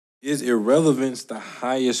Is irrelevance the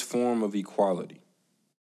highest form of equality?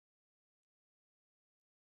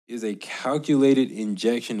 Is a calculated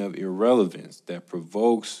injection of irrelevance that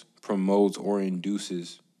provokes, promotes, or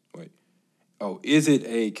induces. Wait. Oh, is it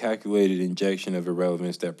a calculated injection of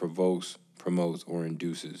irrelevance that provokes, promotes, or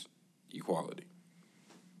induces equality?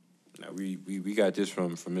 Now, we got this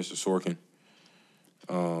from Mr. Sorkin.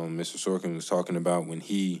 Mr. Sorkin was talking about when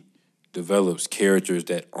he develops characters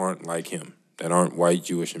that aren't like him, that aren't white,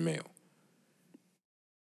 Jewish, and male.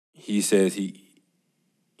 He says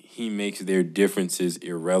he makes their differences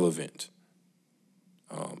irrelevant.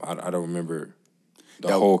 I don't remember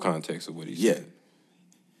the whole context of what he said.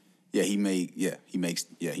 Yeah, he makes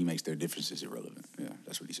their differences irrelevant. Yeah,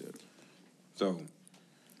 that's what he said. So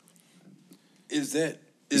is that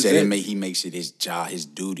he makes it his job, his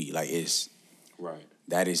duty, like it's right.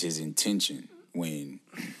 That is his intention when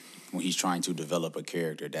he's trying to develop a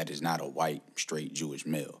character that is not a white, straight Jewish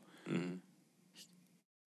male. Mm-hmm.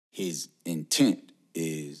 His intent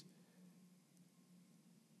is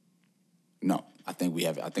no. I think we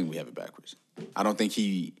have it backwards. I don't think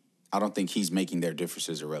he's making their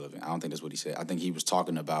differences irrelevant. I don't think that's what he said. I think he was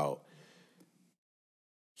talking about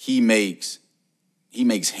he makes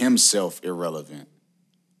himself irrelevant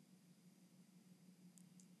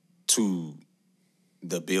to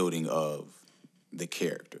the building of the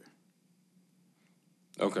character.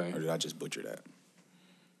 Okay. Or did I just butcher that?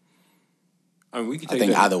 I mean, we can take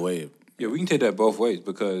that either way. Yeah, we can take that both ways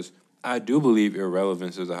because I do believe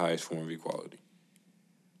irrelevance is the highest form of equality.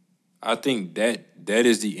 I think that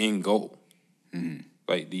is the end goal. Mm-hmm.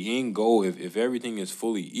 Like the end goal, if everything is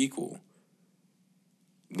fully equal,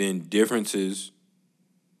 then differences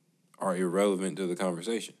are irrelevant to the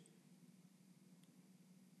conversation.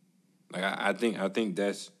 Like I think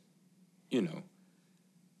that's,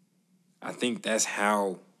 I think that's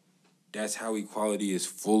how equality is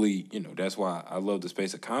fully, that's why I love the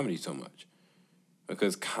space of comedy so much.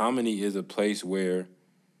 Because comedy is a place where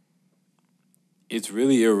it's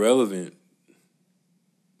really irrelevant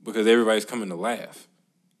because everybody's coming to laugh.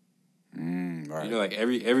 Right. Like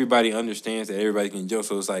everybody understands that everybody can joke,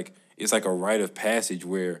 so it's like a rite of passage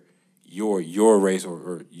where your race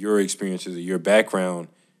or your experiences or your background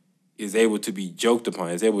is able to be joked upon,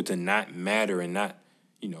 is able to not matter and not,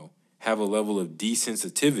 have a level of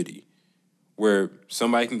desensitivity where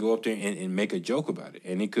somebody can go up there and make a joke about it.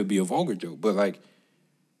 And it could be a vulgar joke, but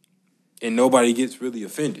and nobody gets really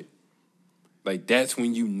offended. Like, that's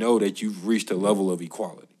when you know that you've reached a level of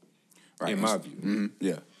equality, right, in my view. Mm-hmm,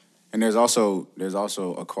 yeah. And there's also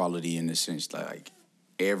equality in the sense that, like,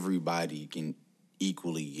 everybody can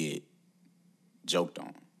equally get joked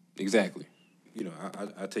on. Exactly.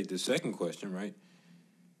 I take the second question, right?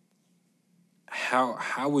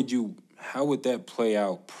 How would that play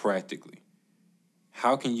out practically?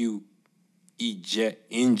 How can you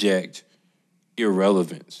inject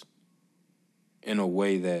irrelevance in a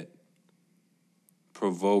way that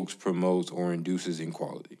provokes, promotes, or induces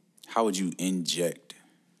equality? How would you inject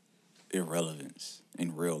irrelevance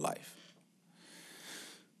in real life?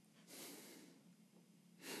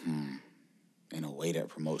 In a way that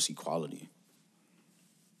promotes equality.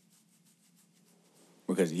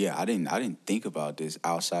 Because I didn't think about this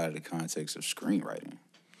outside of the context of screenwriting.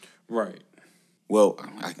 Right. Well,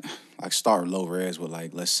 I start low res with,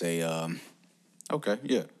 like, let's say, again,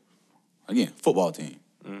 football team,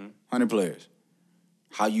 100 players.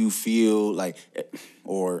 How you feel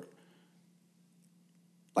or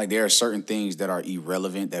there are certain things that are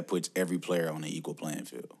irrelevant that puts every player on an equal playing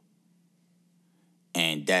field.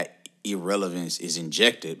 And that irrelevance is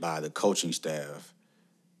injected by the coaching staff.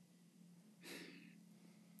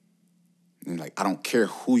 And, I don't care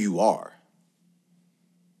who you are,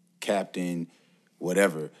 captain,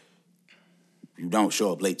 whatever, you don't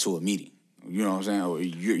show up late to a meeting. You know what I'm saying? Or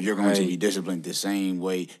you're going to be disciplined the same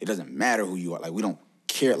way. It doesn't matter who you are. We don't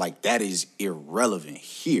care. That is irrelevant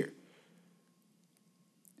here.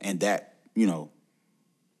 And that,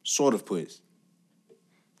 sort of puts.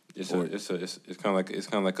 It's kind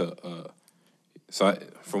of like a so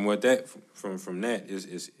from that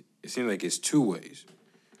it seems like it's two ways,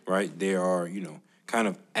 right? There are, kind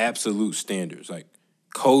of absolute standards, like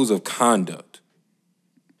codes of conduct.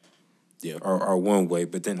 Yeah, are one way,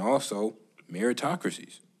 but then also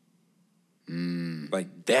meritocracies.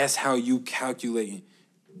 That's how you calculate.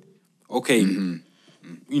 Okay,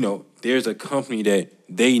 there's a company that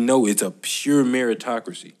they know it's a pure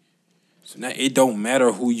meritocracy. So now it don't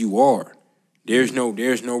matter who you are. There's no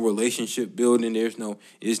relationship building.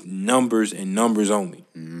 It's numbers and numbers only.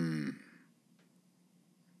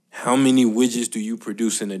 How many widgets do you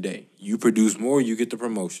produce in a day? You produce more, you get the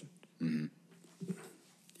promotion.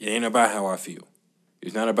 It ain't about how I feel.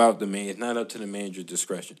 It's not about the man. It's not up to the manager's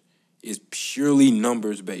discretion. It's purely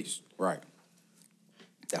numbers based. Right.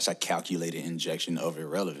 That's a calculated injection of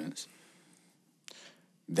irrelevance.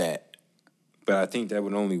 But I think that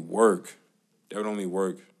would only work. That would only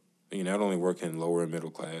work. That would only work in lower and middle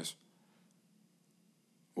class.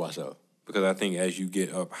 Why so? Because I think as you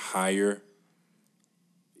get up higher,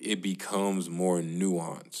 it becomes more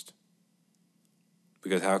nuanced.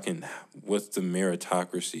 Because what's the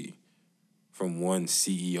meritocracy from one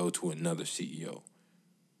CEO to another CEO?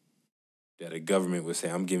 That a government would say,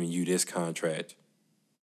 I'm giving you this contract.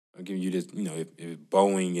 I'm giving you this, if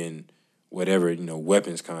Boeing and whatever,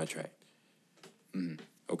 weapons contract. Mm-hmm.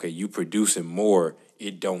 Okay, you producing more,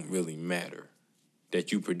 it don't really matter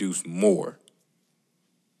that you produce more.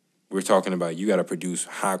 We're talking about you got to produce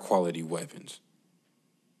high-quality weapons.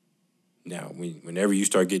 Now, whenever you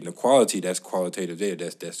start getting the quality, that's qualitative there.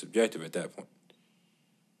 That's subjective at that point.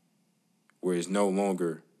 Where it's no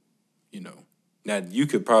longer, Now, you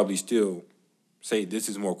could probably still say this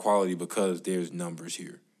is more quality because there's numbers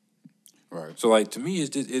here. Right. So, to me,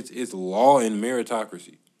 it's law and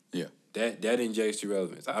meritocracy. Yeah. That injects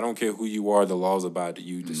irrelevance. I don't care who you are, the laws about to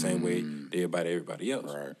you the same way they about everybody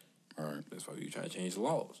else. Right. That's why you try to change the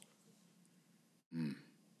laws.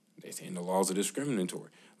 They saying the laws are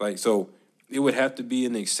discriminatory. So it would have to be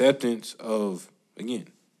an acceptance of, again,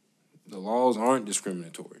 the laws aren't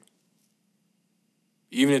discriminatory.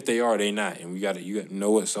 Even if they are, they not. And you got to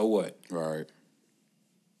know it, so what? Right.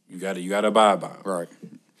 You got to abide by them. Right.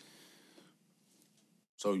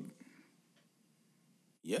 So,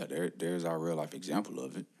 yeah, there's our real life example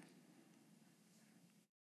of it.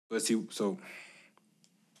 But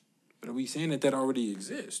are we saying that already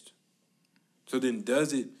exists? So then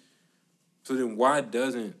why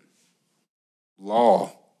doesn't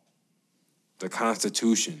law, the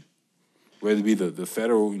Constitution, whether it be the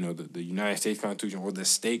federal, the United States Constitution or the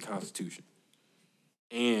state constitution,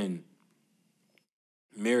 and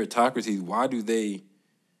meritocracy, why do they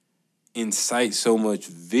incite so much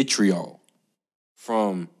vitriol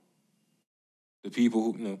from the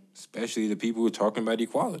people who, especially the people who are talking about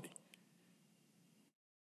equality?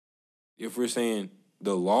 If we're saying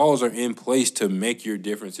the laws are in place to make your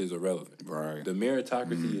differences irrelevant. Right. The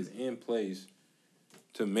meritocracy is in place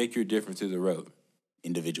to make your differences irrelevant.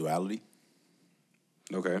 Individuality.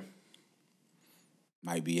 Okay.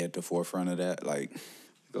 Might be at the forefront of that.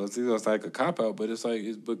 It's like a cop-out, but it's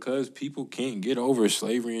because people can't get over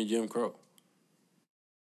slavery and Jim Crow.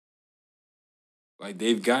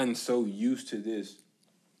 They've gotten so used to this.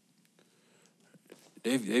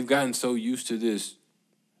 They've gotten so used to this.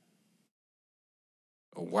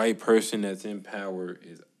 A white person that's in power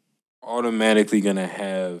is automatically going to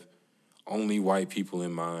have only white people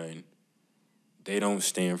in mind. They don't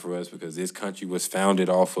stand for us because this country was founded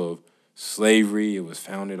off of slavery. It was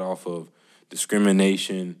founded off of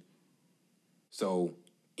discrimination. So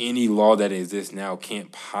any law that exists now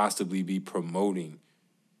can't possibly be promoting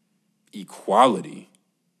equality,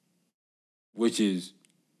 which is,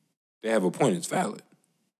 they have a point, it's valid.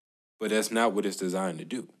 But that's not what it's designed to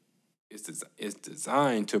do. It's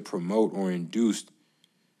designed to promote or induce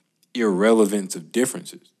irrelevance of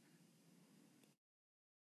differences.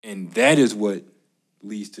 And that is what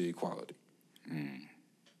leads to equality. And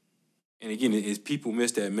again, it's people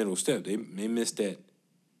miss that middle step. They miss that.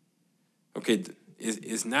 Okay,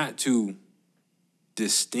 it's not to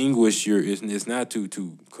distinguish it's not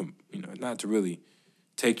to not to really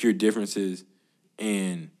take your differences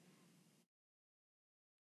and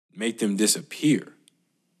make them disappear.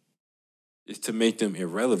 It's to make them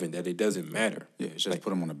irrelevant, that it doesn't matter. Yeah, it's just put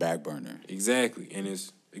them on the back burner. Exactly. And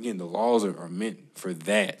again, the laws are meant for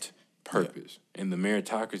that purpose. Yeah. And the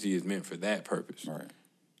meritocracy is meant for that purpose. Right.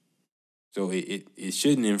 So it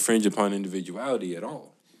shouldn't infringe upon individuality at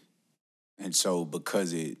all. And so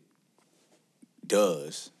because it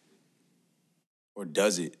does, or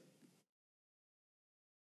does it,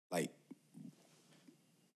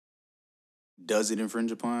 does it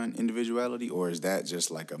infringe upon individuality, or is that just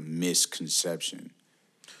a misconception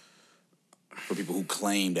for people who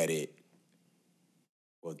claim that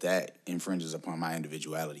that infringes upon my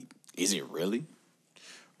individuality? Is it really?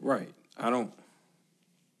 Right.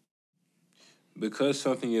 Because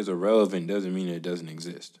something is irrelevant doesn't mean it doesn't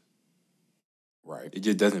exist. Right. It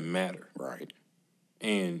just doesn't matter. Right.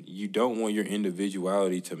 And you don't want your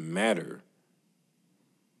individuality to matter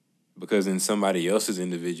because then somebody else's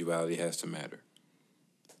individuality has to matter.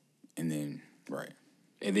 And then, right.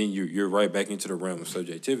 And then you're right back into the realm of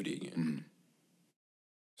subjectivity again. Mm-hmm.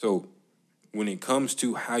 So when it comes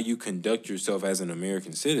to how you conduct yourself as an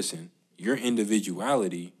American citizen, your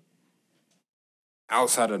individuality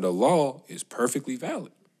outside of the law is perfectly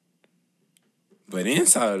valid. But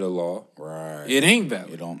inside of the law, right, it ain't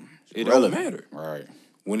valid. It don't matter. Right.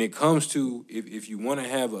 When it comes to if you want to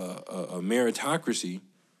have a meritocracy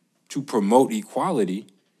to promote equality,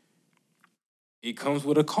 it comes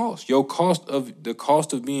with a cost. The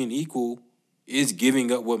cost of being equal is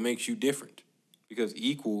giving up what makes you different, because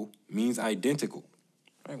equal means identical.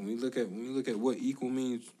 Right? When we look at what equal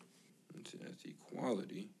means, that's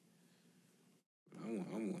equality. I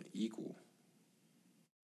want equal.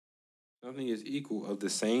 Something is equal of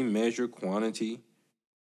the same measure, quantity,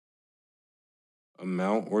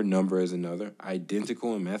 amount, or number as another,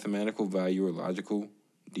 identical in mathematical value or logical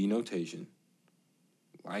denotation,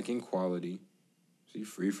 like in quality. See,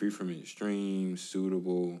 free from extremes,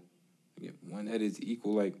 suitable. One that is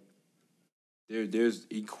equal, like there's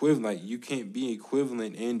equivalent. Like you can't be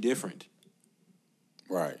equivalent and different.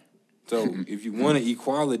 Right. So if you want an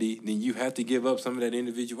equality, then you have to give up some of that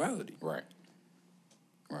individuality. Right.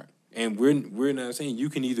 Right. And we're not saying you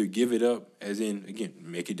can either give it up, as in, again,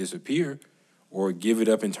 make it disappear, or give it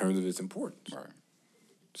up in terms of its importance. Right.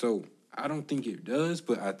 So I don't think it does,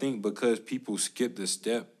 but I think because people skip the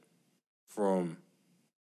step from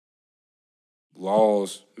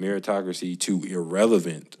laws, meritocracy, to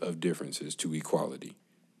irrelevant of differences to equality,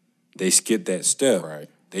 they skip that step. Right.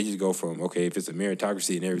 They just go from, okay, if it's a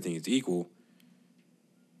meritocracy and everything is equal,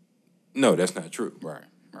 no, that's not true. Right.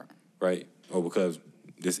 Right. Right? Oh, because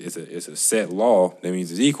this is a set law, that means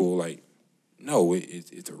it's equal. Like, no,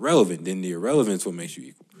 it's irrelevant. Then the irrelevance what makes you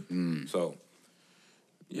equal. So,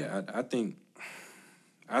 yeah, I think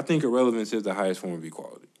irrelevance is the highest form of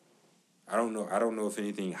equality. I don't know if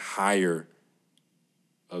anything higher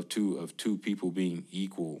of two people being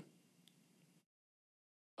equal,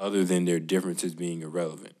 other than their differences being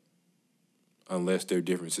irrelevant, unless their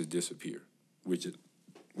differences disappear, which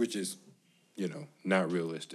is not realistic.